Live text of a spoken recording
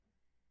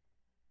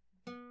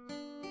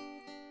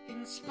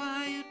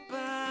Inspired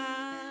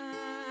by.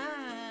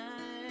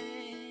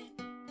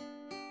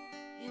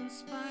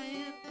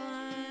 Inspired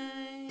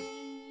by.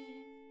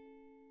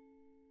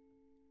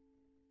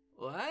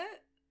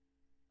 What?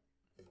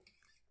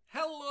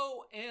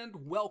 Hello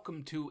and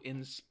welcome to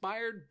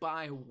Inspired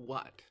by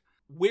What?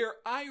 Where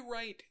I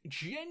write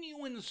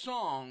genuine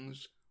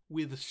songs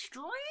with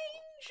strange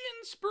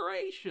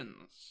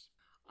inspirations.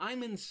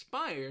 I'm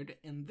inspired,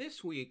 and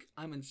this week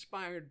I'm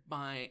inspired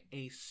by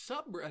a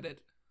subreddit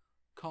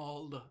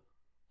called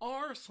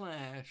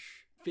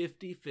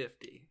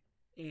r/5050.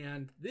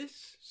 And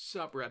this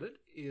subreddit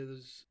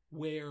is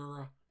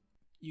where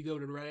you go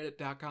to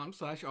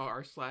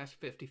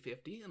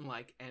reddit.com/r/5050, and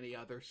like any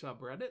other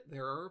subreddit,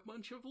 there are a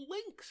bunch of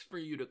links for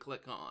you to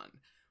click on.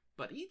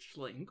 But each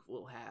link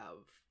will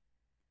have,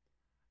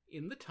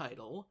 in the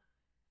title,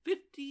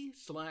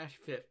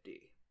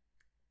 50/50.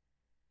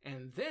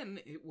 And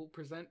then it will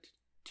present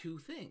two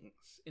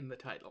things in the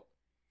title.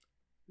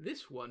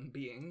 This one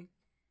being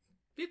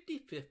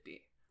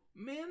 50/50.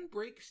 Man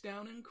breaks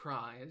down and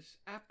cries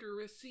after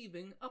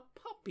receiving a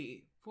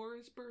puppy for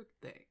his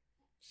birthday.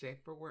 Safe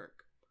for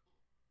work.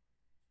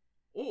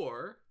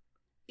 Or,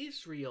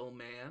 Israel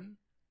man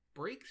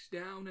breaks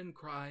down and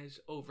cries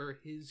over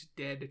his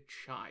dead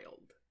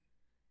child.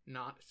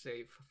 Not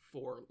safe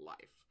for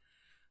life.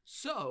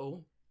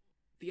 So,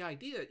 the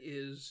idea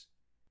is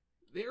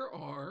there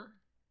are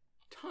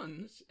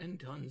tons and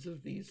tons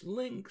of these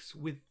links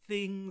with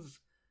things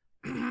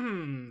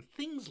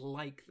things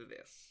like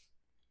this.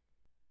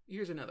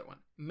 Here's another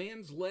one.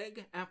 Man's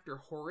leg after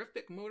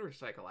horrific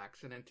motorcycle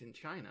accident in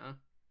China.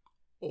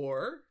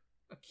 Or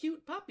a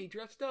cute puppy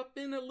dressed up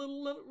in a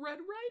little Red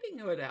Riding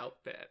Hood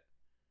outfit.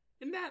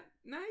 Isn't that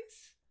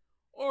nice?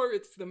 Or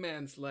it's the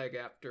man's leg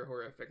after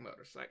horrific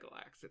motorcycle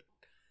accident.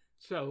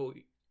 So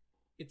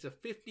it's a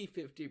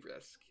 50/50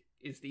 risk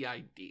is the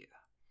idea.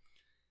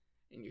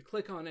 And you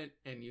click on it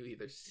and you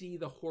either see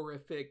the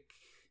horrific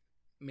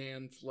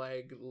man's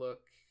leg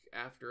look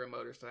after a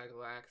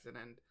motorcycle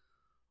accident,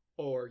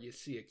 or you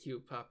see a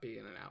cute puppy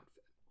in an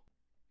outfit.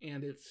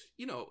 And it's,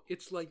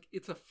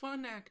 it's a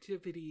fun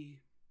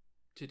activity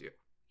to do.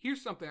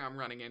 Here's something I'm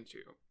running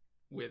into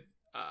with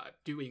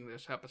doing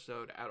this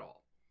episode at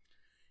all.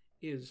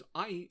 Is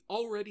I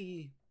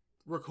already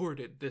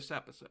recorded this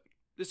episode.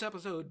 This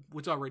episode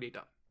was already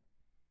done.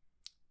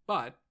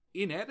 But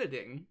in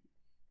editing,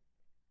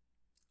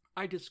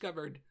 I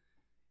discovered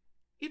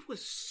it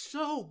was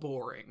so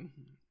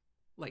boring.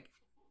 Like,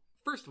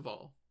 first of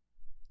all,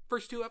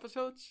 first two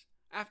episodes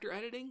after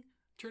editing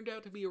turned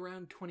out to be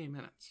around 20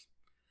 minutes.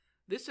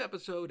 This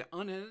episode,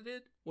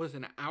 unedited, was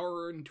an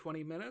hour and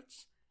 20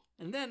 minutes.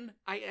 And then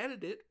I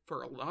edited it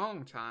for a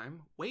long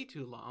time, way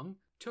too long,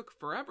 took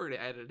forever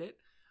to edit it.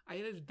 I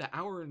edited the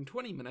hour and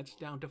 20 minutes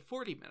down to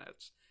 40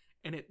 minutes.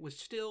 And it was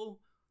still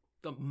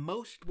the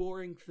most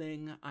boring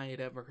thing I had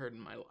ever heard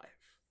in my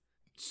life.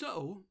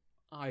 So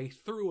I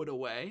threw it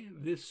away.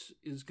 This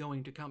is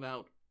going to come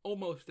out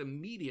almost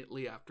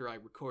immediately after I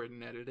record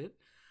and edit it.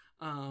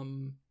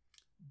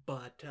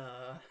 But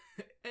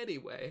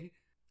anyway,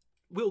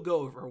 we'll go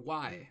over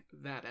why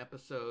that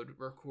episode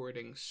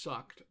recording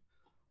sucked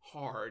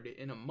hard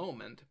in a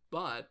moment,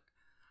 but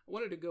I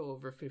wanted to go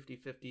over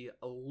 50/50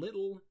 a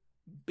little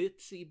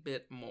bitsy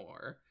bit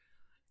more.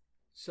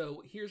 So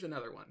here's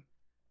another one.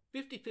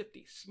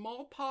 50/50,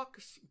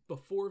 smallpox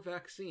before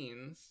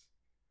vaccines,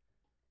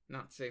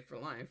 not safe for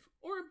life,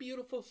 or a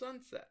beautiful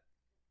sunset,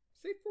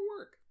 safe for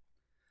work.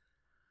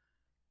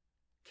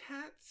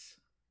 Cats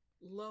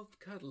love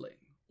cuddling,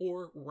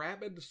 or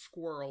rabid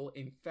squirrel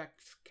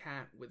infects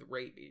cat with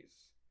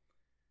rabies.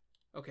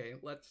 Okay,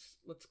 let's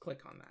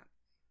click on that.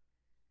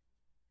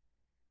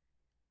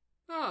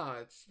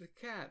 It's the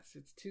cats.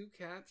 It's two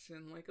cats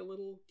and like a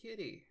little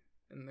kitty,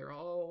 and they're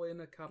all in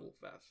a cuddle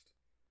fest.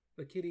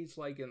 The kitty's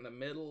like in the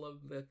middle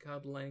of the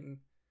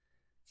cuddling.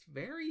 It's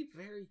very,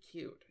 very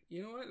cute.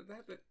 You know what?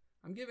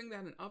 I'm giving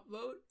that an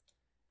upvote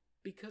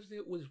because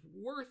it was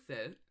worth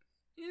it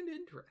and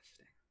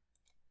interesting.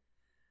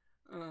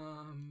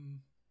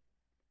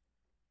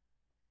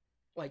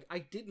 I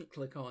didn't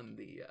click on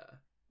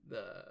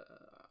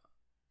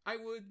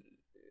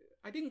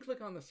I didn't click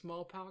on the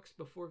smallpox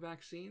before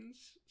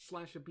vaccines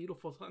 / a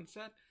beautiful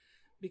sunset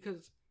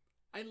because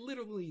I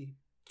literally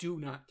do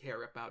not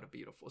care about a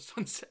beautiful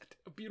sunset.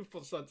 A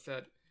beautiful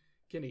sunset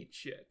can eat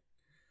shit.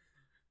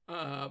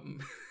 A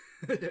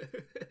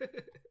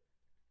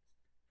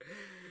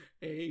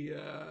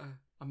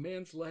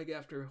man's leg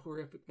after a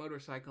horrific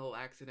motorcycle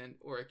accident,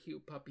 or a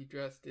cute puppy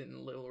dressed in a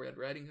little Red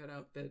Riding Hood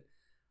outfit.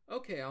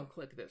 Okay, I'll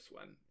click this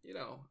one.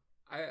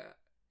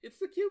 It's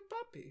the cute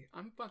puppy.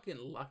 I'm fucking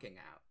lucking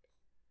out.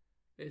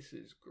 This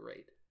is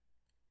great.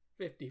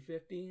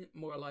 50/50,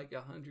 more like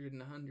 100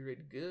 and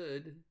 100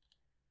 good.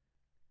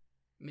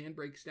 Man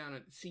breaks down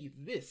and see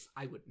this.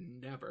 I would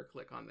never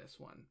click on this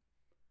one.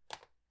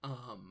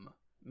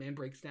 Man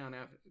breaks down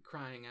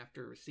crying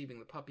after receiving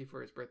the puppy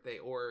for his birthday,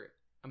 or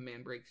a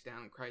man breaks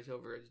down and cries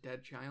over his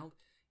dead child.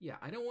 Yeah,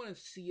 I don't want to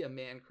see a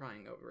man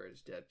crying over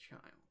his dead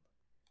child.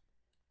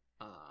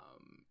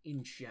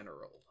 in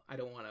general. I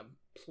don't want to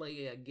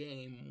play a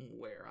game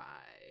where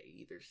I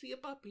either see a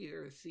puppy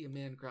or see a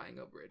man crying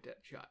over a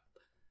dead child.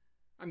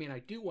 I mean, I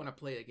do want to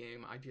play a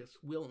game, I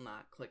just will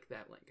not click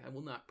that link. I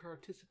will not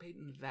participate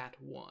in that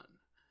one.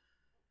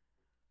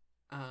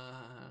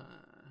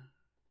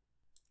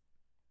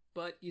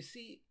 But you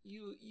see,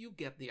 you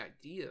get the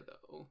idea,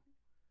 though.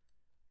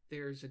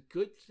 There's a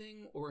good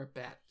thing or a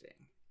bad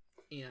thing.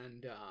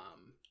 And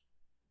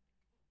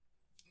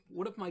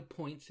one of my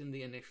points in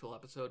the initial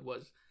episode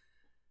was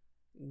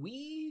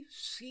we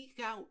seek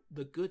out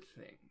the good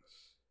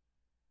things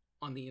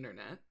on the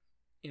internet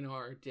in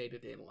our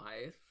day-to-day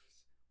life.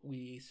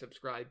 We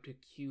subscribe to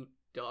cute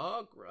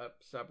dog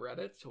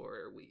subreddits,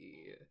 or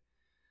we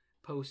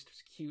post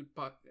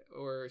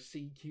or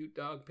see cute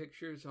dog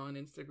pictures on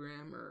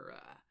Instagram or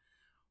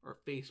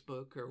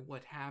Facebook or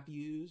what have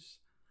yous.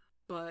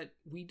 But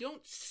we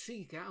don't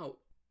seek out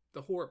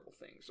the horrible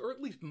things, or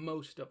at least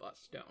most of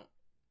us don't.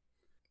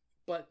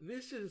 But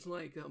this is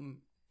like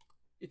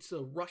it's a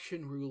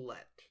Russian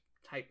roulette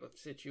type of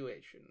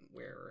situation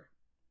where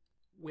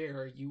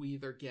you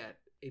either get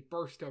a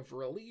burst of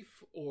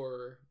relief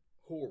or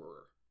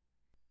horror.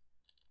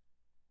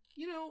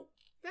 You know,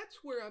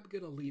 that's where I'm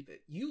gonna leave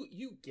it.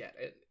 You get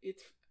it.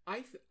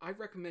 I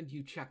recommend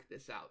you check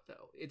this out,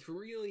 though. It's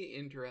really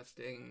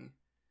interesting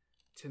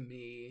to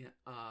me.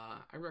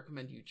 I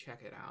recommend you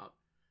check it out.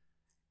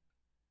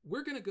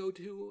 We're gonna go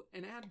to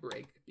an ad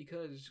break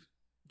because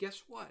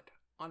guess what?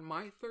 On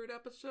my 3rd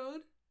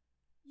episode,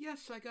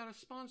 yes, I got a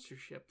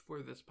sponsorship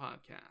for this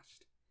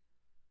podcast.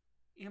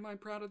 Am I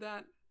proud of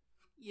that?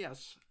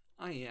 Yes,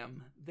 I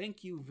am.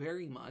 Thank you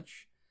very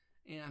much.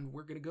 And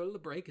we're going to go to the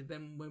break, and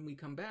then when we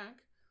come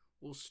back,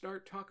 we'll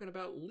start talking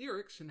about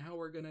lyrics and how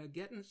we're going to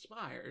get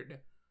inspired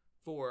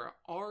for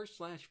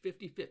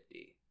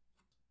r/5050.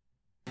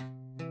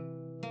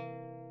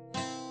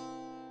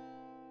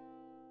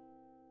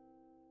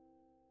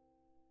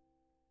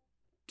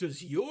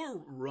 Does your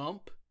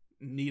rump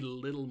need a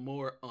little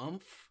more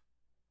oomph?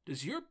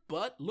 Does your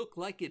butt look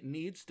like it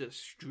needs to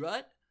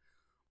strut?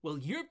 Well,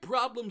 your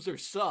problems are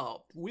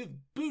solved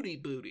with Booty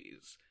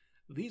Booties.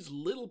 These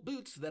little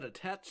boots that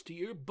attach to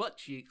your butt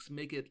cheeks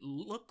make it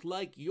look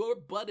like your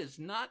butt is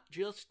not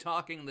just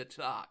talking the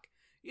talk,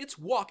 it's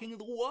walking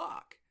the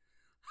walk.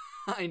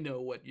 I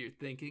know what you're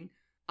thinking.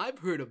 I've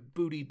heard of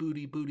booty,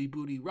 booty, booty,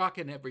 booty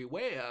rocking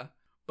everywhere,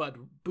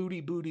 but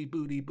booty, booty,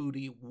 booty,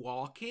 booty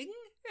walking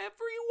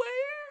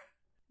everywhere?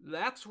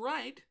 That's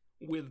right.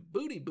 With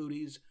Booty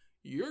Booties,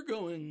 you're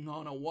going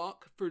on a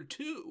walk for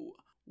 2.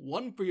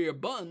 One for your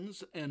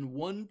buns and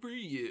one for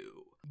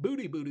you.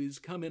 Booty Booties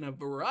come in a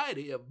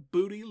variety of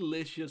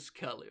bootylicious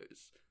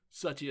colors,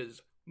 such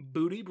as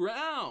booty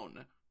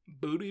brown,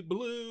 booty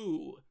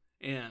blue,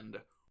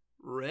 and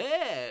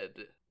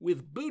red.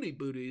 With Booty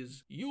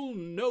Booties, you'll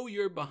know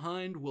your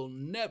behind will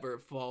never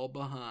fall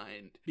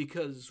behind.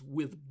 Because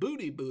with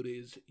Booty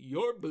Booties,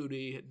 your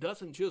booty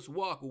doesn't just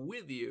walk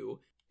with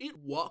you, it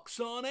walks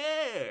on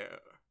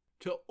air.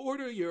 To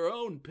order your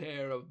own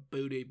pair of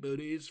Booty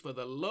Booties for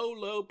the low,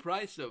 low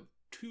price of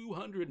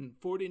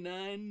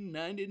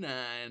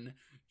 $249.99,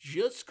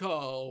 just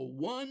call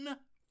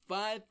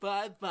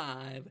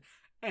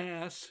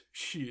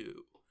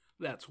 1-555-ASS-SHOE.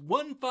 That's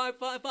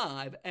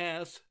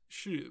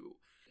 1-555-ASS-SHOE.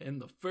 And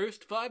the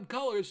first 5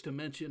 callers to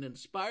mention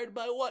Inspired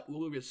by What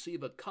will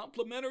receive a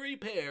complimentary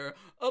pair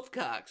of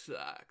cock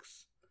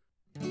socks.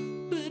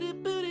 Booty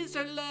Booties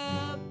are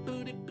love,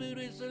 Booty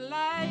Booties are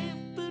life,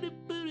 Booty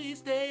Booties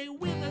stay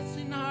with us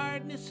in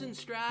hardness and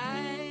strife.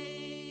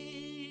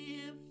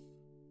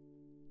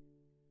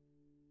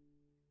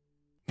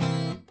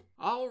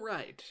 All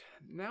right,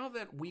 now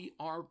that we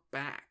are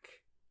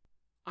back,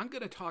 I'm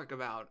going to talk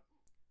about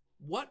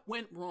what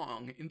went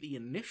wrong in the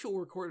initial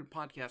recorded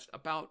podcast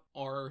about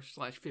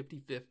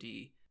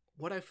r/5050,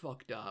 what I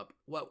fucked up,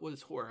 what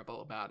was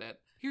horrible about it.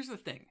 Here's the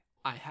thing.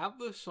 I have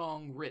the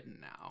song written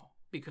now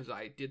because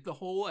I did the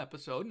whole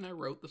episode and I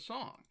wrote the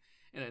song.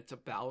 And it's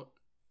about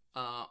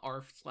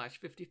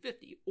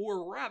r/5050.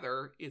 Or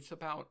rather, it's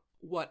about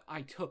what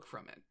I took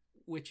from it,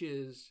 which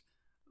is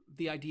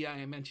the idea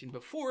I mentioned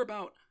before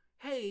about,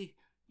 hey,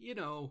 you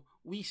know,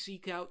 we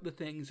seek out the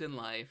things in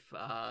life,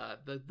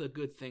 the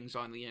good things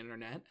on the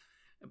internet,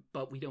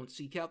 but we don't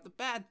seek out the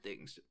bad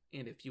things.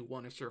 And if you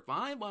want to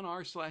survive on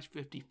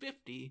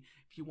r/5050,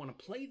 if you want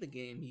to play the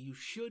game, you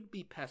should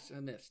be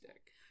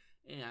pessimistic.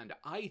 And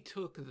I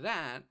took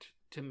that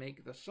to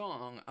make the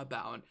song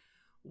about,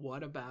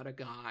 what about a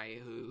guy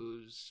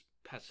who's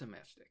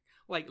pessimistic?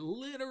 Like,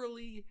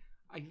 literally,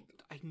 I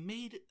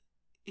made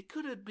it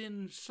could have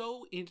been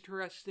so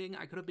interesting.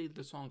 I could have made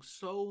the song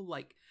so,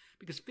 like,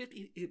 because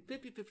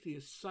 5050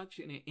 is such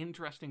an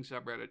interesting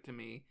subreddit to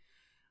me,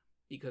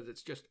 because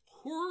it's just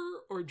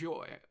horror or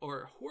joy,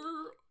 or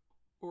horror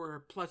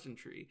or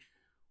pleasantry,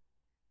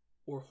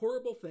 or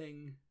horrible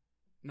thing,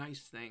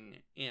 nice thing,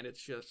 and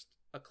it's just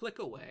a click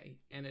away,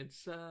 and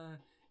it's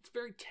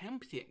very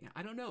tempting.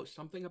 I don't know,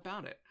 something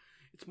about it.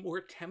 It's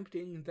more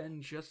tempting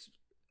than just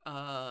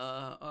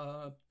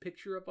a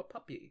picture of a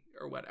puppy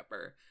or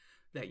whatever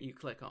that you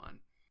click on.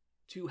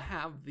 to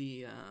have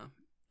the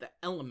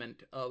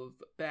element of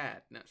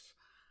badness.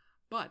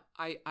 But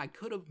I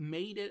could have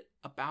made it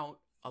about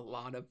a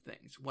lot of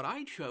things. What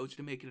I chose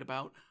to make it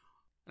about,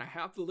 and I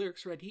have the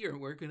lyrics right here,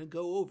 we're going to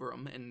go over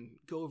them and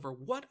go over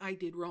what I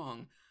did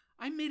wrong.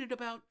 I made it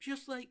about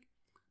just like,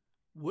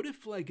 what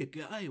if like a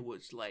guy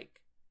was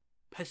like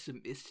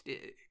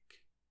pessimistic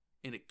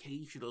and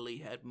occasionally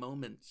had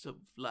moments of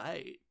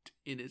light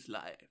in his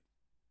life?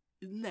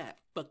 Isn't that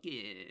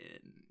fucking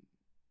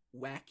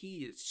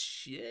wacky as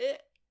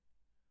shit?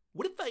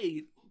 What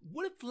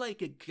if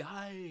like a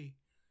guy,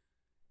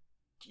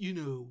 you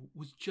know,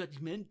 was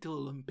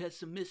judgmental and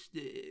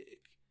pessimistic?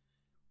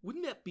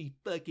 Wouldn't that be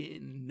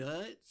fucking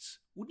nuts?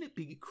 Wouldn't it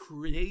be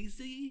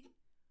crazy?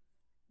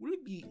 Would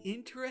it be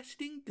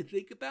interesting to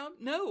think about?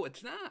 No,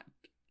 it's not.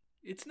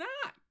 It's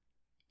not.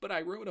 But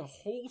I wrote a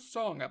whole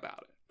song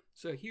about it.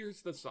 So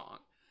here's the song.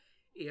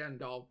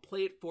 And I'll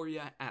play it for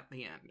you at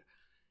the end.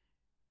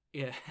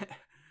 Yeah.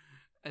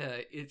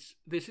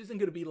 This isn't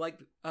going to be like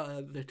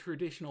the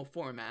traditional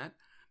format,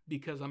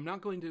 because I'm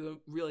not going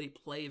to really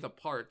play the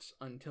parts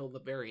until the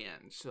very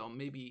end. So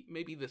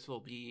maybe this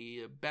will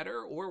be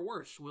better or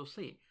worse. We'll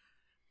see.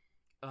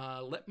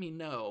 Let me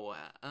know.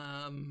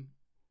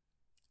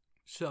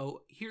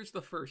 So here's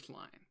the first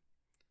line.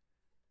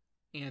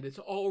 And it's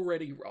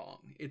already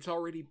wrong. It's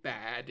already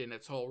bad, and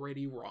it's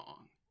already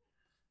wrong.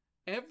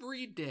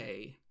 Every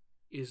day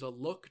is a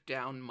look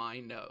down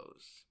my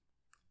nose.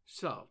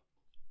 So,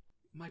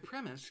 my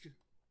premise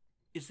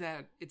is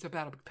that it's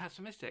about a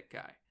pessimistic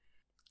guy.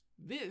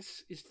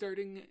 This is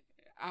starting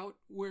out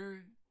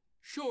where,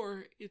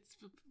 sure, it's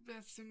a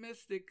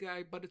pessimistic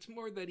guy, but it's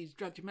more that he's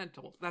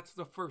judgmental. That's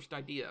the first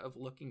idea of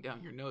looking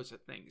down your nose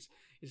at things,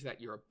 is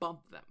that you're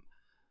above them.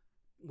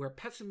 Where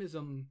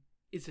pessimism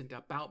isn't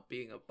about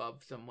being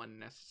above someone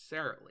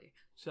necessarily.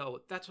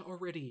 So that's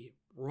already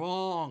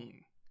wrong.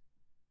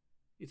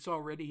 It's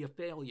already a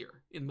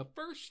failure. In the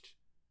first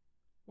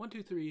 1,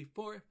 2, 3,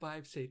 4,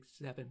 5, 6,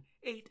 7,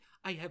 8,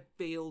 I have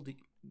failed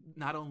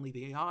not only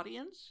the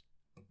audience,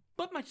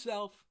 but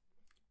myself,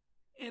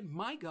 and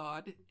my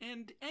God,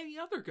 and any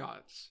other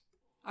gods.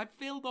 I've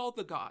failed all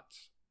the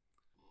gods.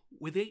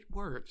 With 8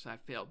 words, I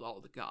failed all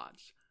the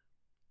gods.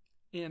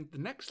 And the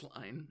next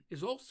line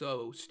is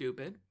also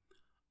stupid.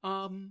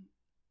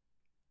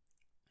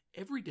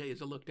 Every day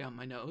is a look down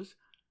my nose.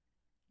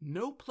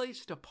 No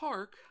place to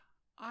park,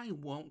 I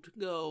won't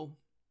go.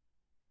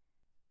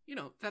 You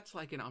know, that's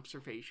like an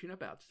observation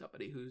about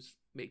somebody who's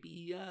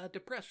maybe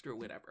depressed or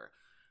whatever.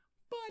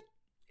 But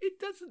it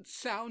doesn't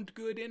sound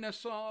good in a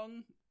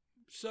song,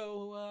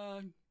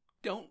 so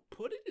don't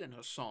put it in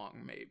a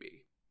song,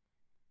 maybe.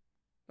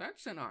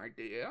 That's an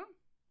idea.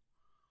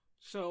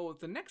 So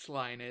the next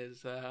line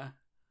is,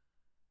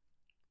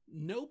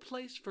 no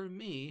place for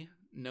me,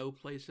 no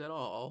place at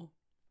all.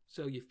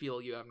 So you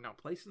feel you have no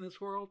place in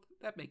this world?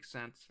 That makes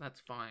sense.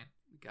 That's fine.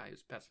 The guy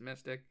is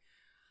pessimistic.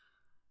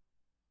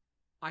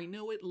 I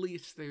know at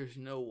least there's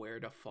nowhere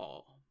to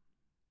fall.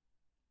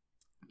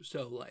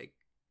 So, like,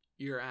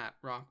 you're at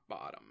rock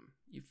bottom.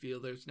 You feel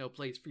there's no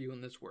place for you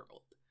in this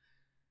world.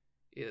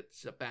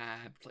 It's a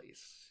bad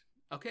place.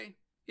 Okay?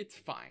 It's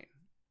fine.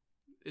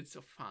 It's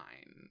a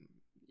fine,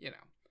 you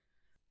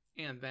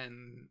know. And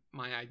then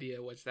my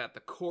idea was that the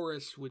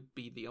chorus would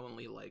be the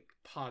only, like,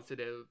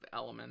 positive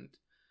element.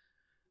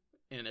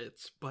 And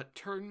it's, but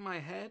turn my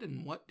head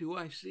and what do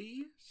I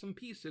see? Some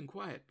peace and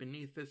quiet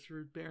beneath this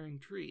root-bearing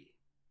tree.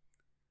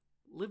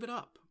 Live it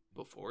up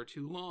before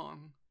too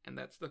long. And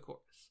that's the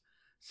chorus.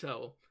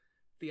 So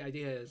the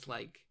idea is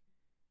like,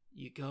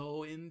 you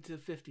go into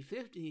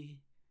 50-50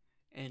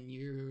 and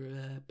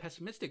you're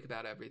pessimistic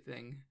about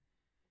everything.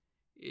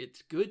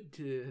 It's good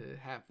to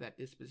have that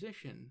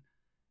disposition.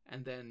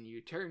 And then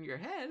you turn your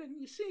head and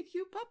you see a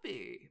cute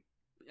puppy.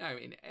 I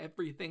mean,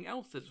 everything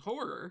else is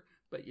horror,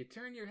 but you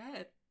turn your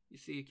head, you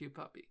see a cute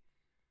puppy.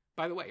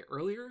 By the way,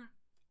 earlier,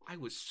 I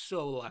was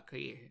so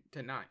lucky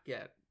to not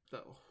get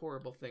the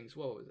horrible things.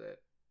 What was it?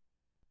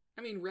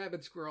 I mean,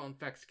 rabid squirrel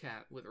infects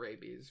cat with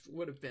rabies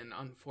would have been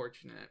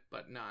unfortunate,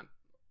 but not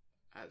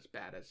as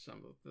bad as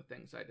some of the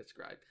things I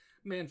described.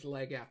 Man's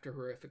leg after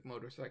horrific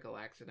motorcycle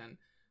accident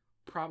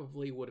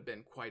probably would have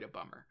been quite a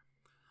bummer.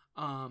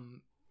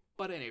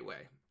 But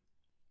anyway,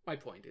 my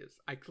point is,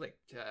 I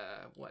clicked,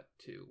 1,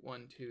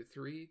 2,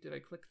 3? Did I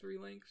click 3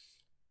 links?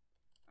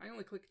 I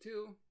only clicked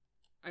 2?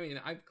 I mean,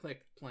 I've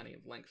clicked plenty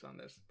of links on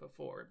this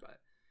before, but...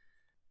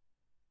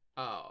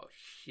 Oh,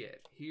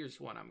 shit. Here's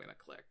one I'm gonna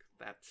click.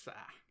 That's,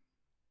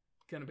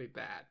 gonna be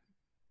bad.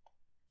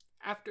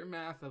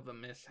 Aftermath of a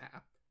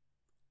mishap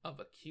of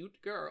a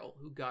cute girl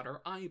who got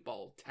her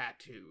eyeball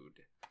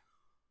tattooed.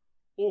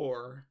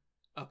 Or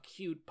a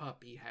cute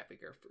puppy having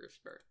her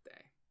first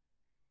birthday.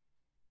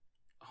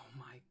 Oh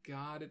my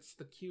god, it's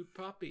the cute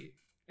puppy.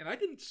 And I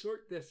didn't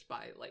sort this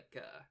by,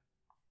 like,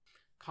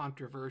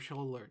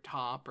 controversial or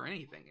top or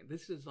anything.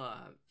 This is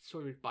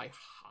sorted by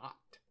hot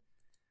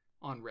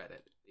on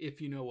Reddit,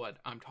 if you know what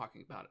I'm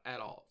talking about at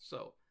all.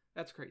 So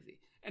that's crazy.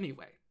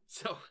 Anyway,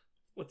 so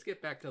let's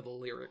get back to the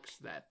lyrics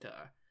that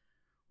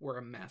were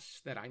a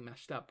mess, that I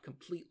messed up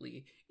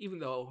completely, even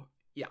though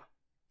Yeah.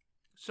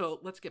 So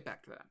let's get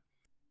back to that.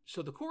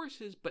 So the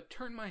chorus is, but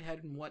turn my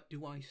head and what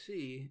do I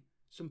see?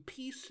 Some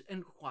peace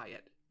and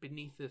quiet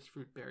beneath this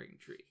fruit-bearing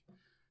tree.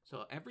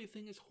 So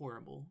everything is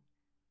horrible,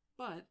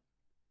 but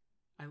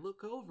I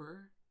look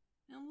over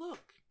and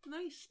look,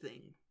 nice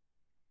thing.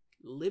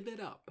 Live it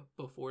up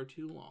before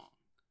too long.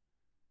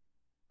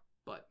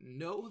 But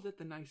know that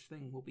the nice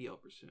thing will be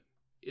over soon.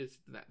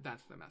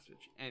 That's the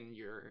message. And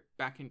you're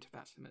back into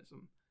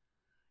pessimism.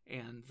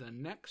 And the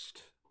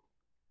next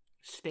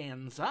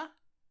stanza,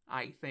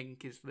 I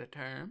think is the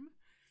term,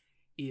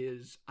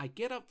 is I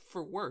get up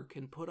for work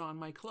and put on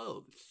my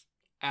clothes,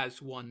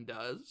 as one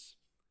does.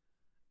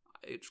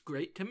 It's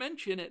great to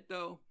mention it,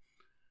 though.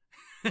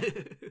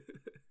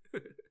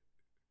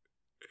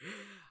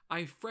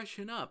 I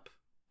freshen up,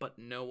 but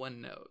no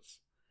one knows.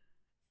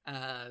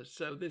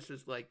 So this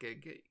is like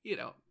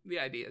the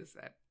idea is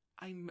that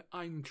I'm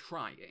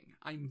trying.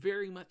 I'm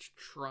very much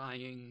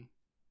trying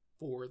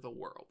for the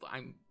world.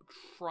 I'm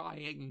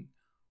trying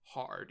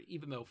hard,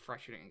 even though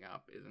freshening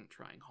up isn't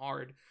trying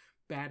hard.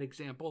 Bad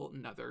example,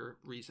 another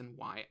reason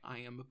why I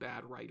am a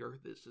bad writer.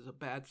 This is a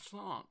bad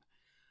song.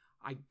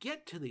 I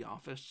get to the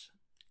office,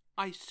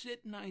 I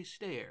sit and I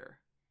stare.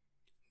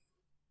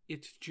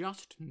 It's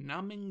just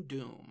numbing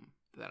doom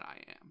that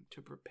I am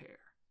to prepare.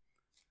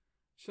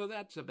 So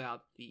that's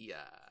about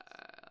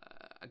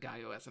a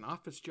guy who has an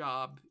office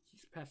job.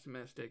 He's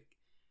pessimistic,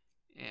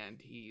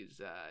 and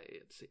it's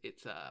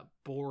a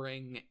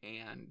boring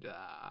and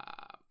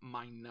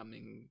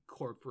mind-numbing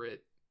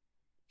corporate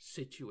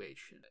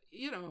situation.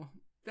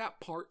 That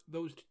part,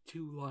 those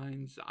two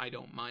lines, I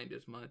don't mind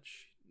as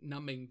much.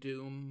 Numbing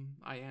doom,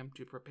 I am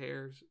to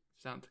prepare,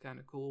 sounds kind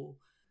of cool.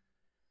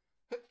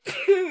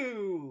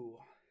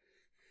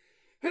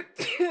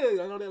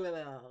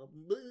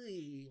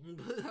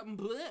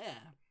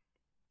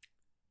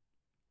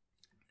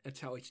 That's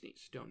how I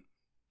sneeze. Don't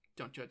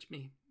judge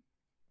me.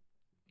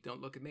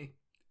 Don't look at me.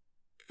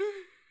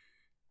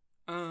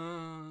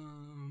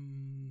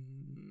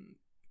 And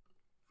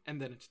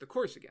then it's the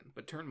chorus again.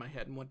 But turn my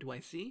head and what do I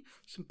see?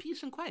 Some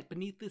peace and quiet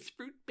beneath this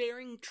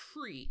fruit-bearing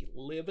tree.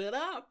 Live it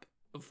up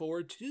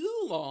before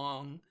too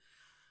long.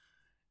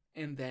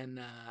 And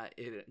then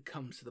it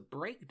comes to the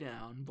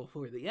breakdown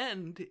before the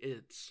end.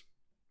 It's,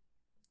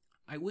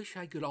 I wish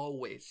I could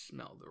always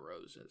smell the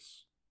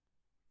roses.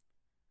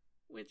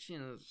 Which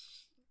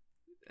is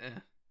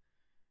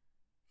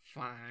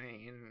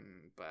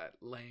fine, but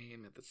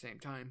lame at the same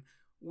time.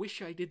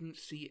 Wish I didn't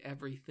see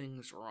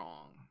everything's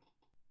wrong.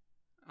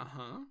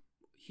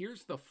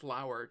 Here's the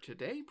flower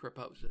today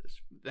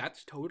proposes.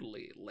 That's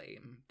totally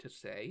lame to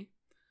say.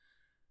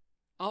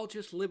 I'll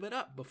just live it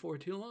up before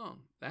too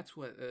long. That's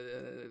what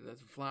the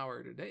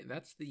flower today.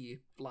 That's the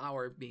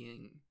flower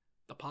being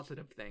the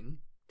positive thing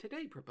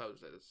today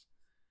proposes.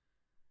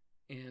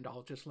 And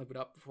I'll just live it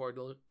up before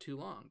too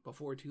long.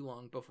 Before too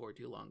long, before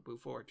too long,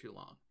 before too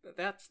long.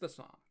 That's the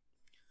song.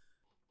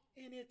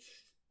 And it's,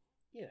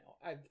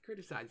 I've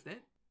criticized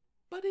it,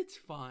 but it's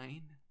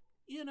fine,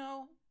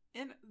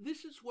 And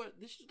this is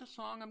the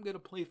song I'm going to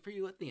play for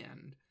you at the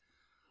end.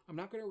 I'm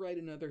not going to write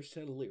another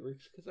set of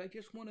lyrics because I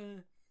just want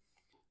to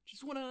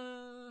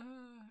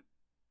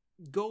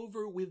go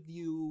over with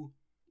you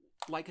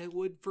like I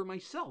would for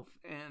myself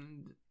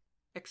and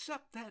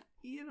accept that,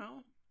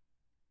 you're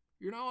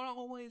not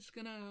always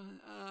going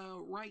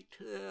to write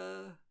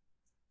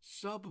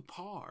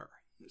subpar.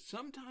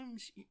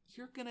 Sometimes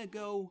you're going to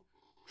go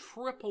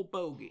triple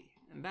bogey,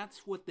 and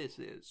that's what this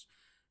is.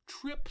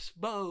 Trips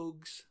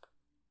bogues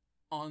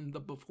on the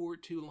Before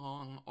Too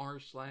Long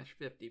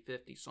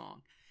r/50/50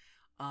 song.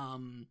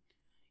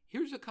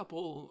 Here's a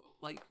couple,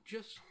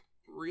 just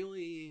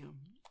really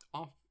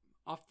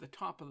off the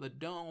top of the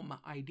dome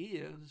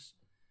ideas.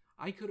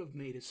 I could have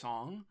made a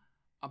song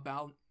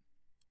about,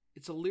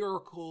 it's a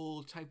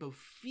lyrical type of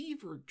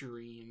fever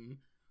dream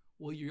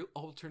where you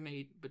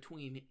alternate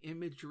between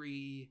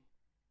imagery,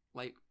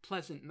 like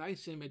pleasant,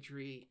 nice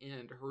imagery,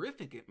 and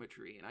horrific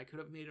imagery. And I could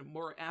have made it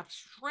more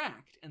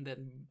abstract and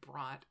then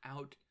brought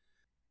out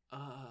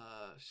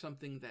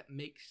something that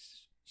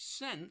makes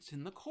sense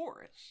in the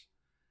chorus.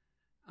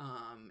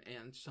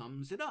 And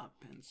sums it up,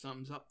 and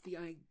sums up the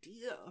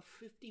idea of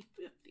 50-50.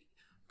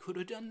 Could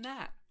have done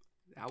that.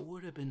 That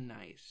would have been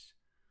nice.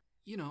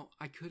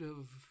 I could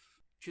have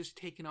just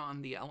taken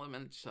on the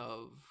elements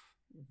of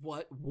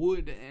what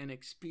would an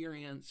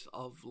experience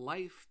of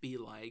life be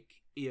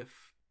like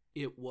if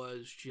it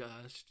was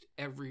just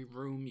every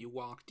room you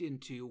walked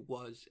into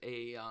was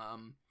a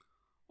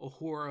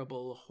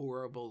horrible,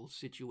 horrible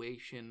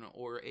situation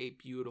or a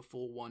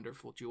beautiful,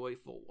 wonderful,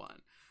 joyful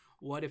one.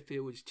 What if it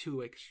was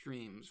two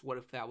extremes? What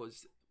if that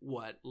was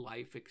what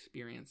life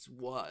experience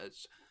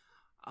was?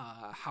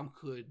 How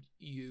could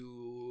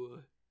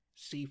you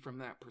see from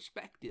that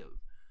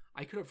perspective?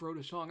 I could have wrote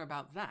a song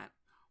about that.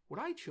 What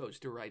I chose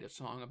to write a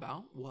song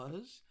about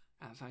was,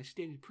 as I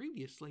stated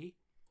previously,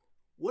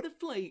 what if,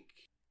 a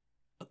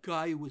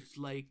guy was,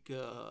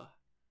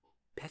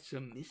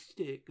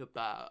 pessimistic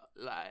about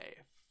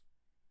life?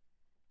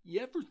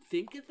 You ever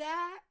think of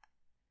that?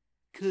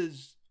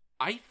 'Cause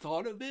I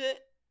thought of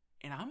it,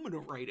 and I'm gonna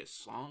write a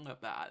song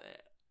about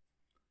it.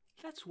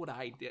 That's what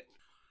I did.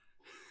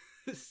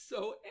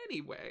 So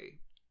anyway,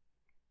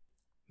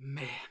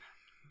 man,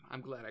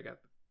 I'm glad I got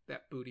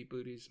that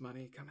Booties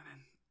money coming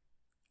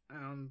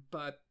in.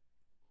 But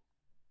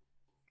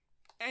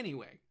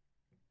anyway,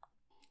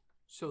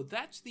 so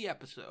that's the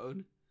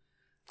episode.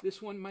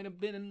 This one might have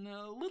been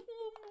a little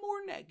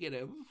more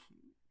negative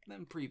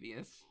than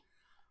previous,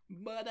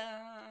 but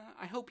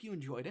I hope you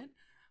enjoyed it.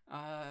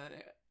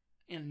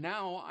 And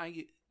now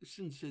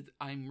since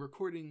I'm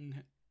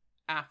recording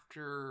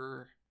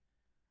after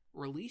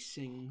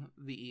releasing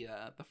the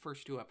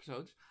first 2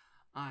 episodes,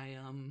 I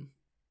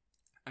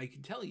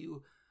can tell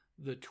you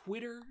the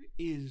Twitter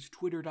is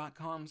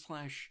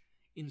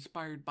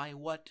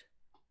twitter.com/inspiredbywhatp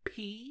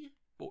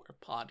for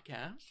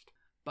podcast,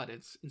 but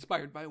it's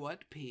Inspired by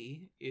What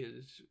P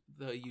is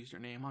the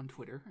username on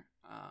Twitter.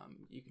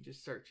 You can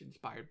just search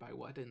Inspired by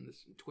What in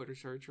this Twitter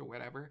search or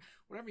whatever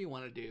you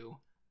want to do.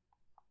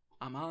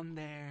 I'm on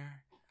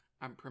there.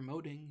 I'm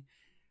promoting.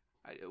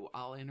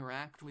 I'll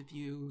interact with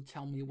you.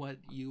 Tell me what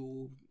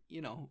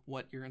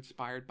what you're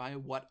inspired by,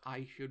 what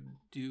I should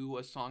do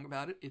a song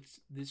about it.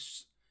 The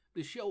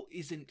show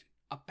isn't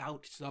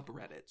about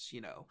subreddits,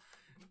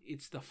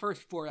 It's the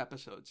first 4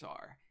 episodes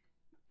are.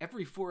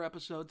 Every 4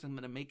 episodes, I'm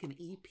going to make an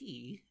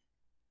EP,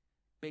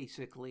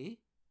 basically,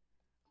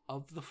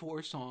 of the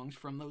 4 songs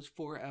from those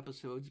 4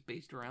 episodes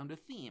based around a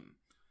theme.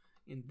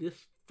 And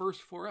this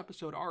first 4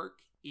 episode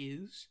arc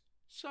is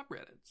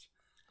subreddits.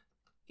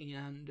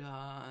 And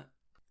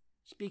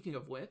speaking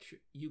of which,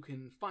 you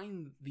can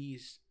find the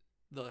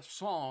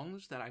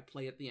songs that I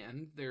play at the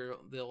end. They're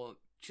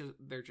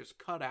just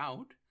cut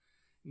out,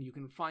 and you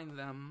can find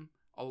them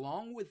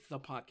along with the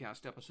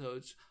podcast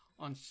episodes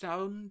on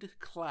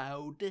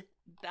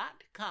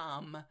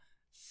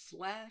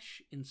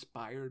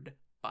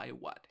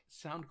SoundCloud.com/inspiredbywhat.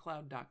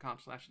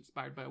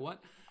 SoundCloud.com/inspiredbywhat.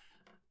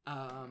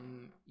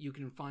 You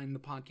can find the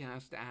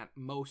podcast at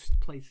most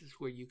places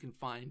where you can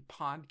find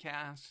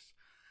podcasts.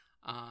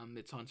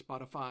 It's on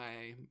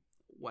Spotify,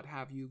 what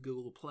have you,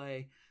 Google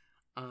Play.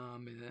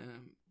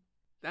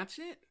 That's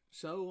it.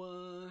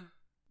 So,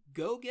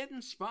 go get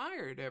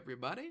inspired,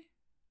 everybody.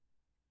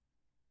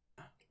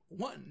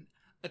 1,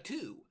 a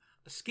 2,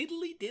 a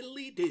skiddly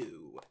diddly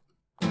do.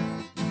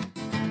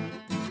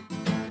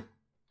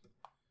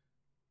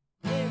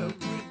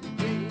 Every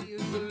day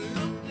is a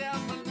look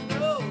down my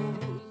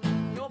nose.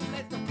 No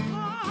place to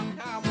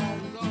park, I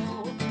won't go.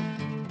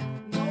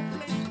 No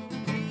place for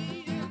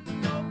me,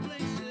 no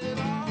place at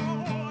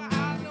all. I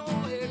know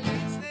at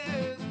least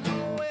there's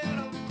nowhere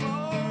to go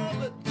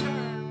but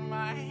turn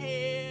my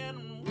head,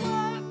 and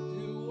what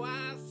do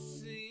I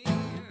see?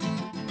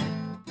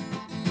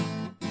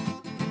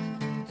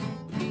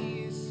 Some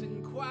peace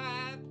and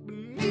quiet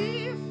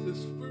beneath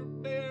this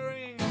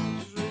fruit-bearing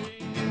tree.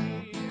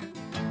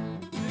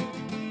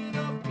 Living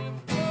up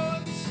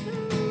before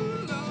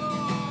too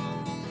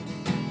long.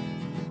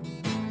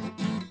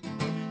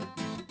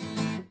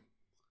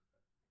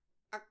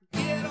 I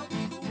get up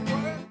for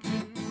work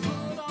and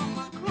put on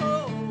my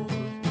clothes.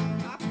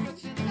 I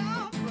fetch it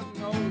out, but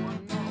no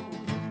one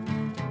knows.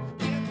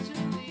 Get to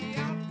the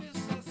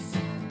office, I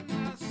sit and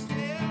I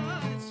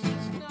stare. It's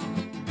just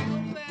nothing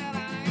new that I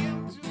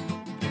am to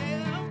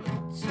prepare,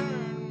 but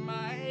turn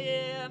my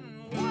head,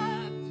 and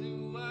what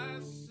do I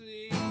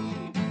see?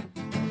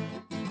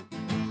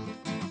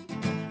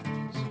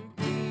 Some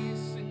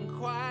peace and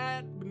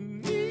quiet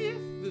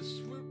beneath this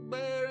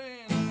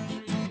fruit-bearing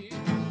tree.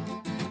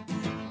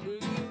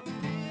 We'll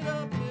meet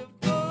up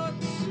before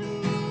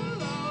too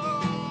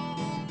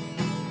long.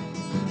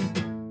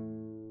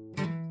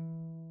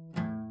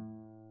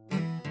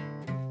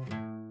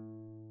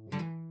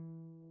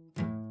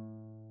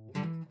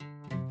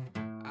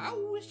 I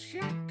wish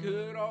I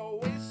could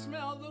always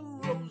smell the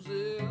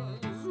roses.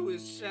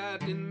 Wish I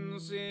didn't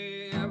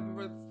see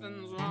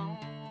everything's wrong.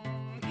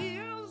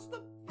 Here's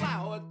the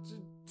flower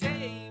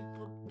today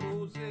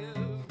proposes.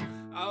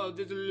 I'll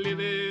just live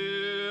it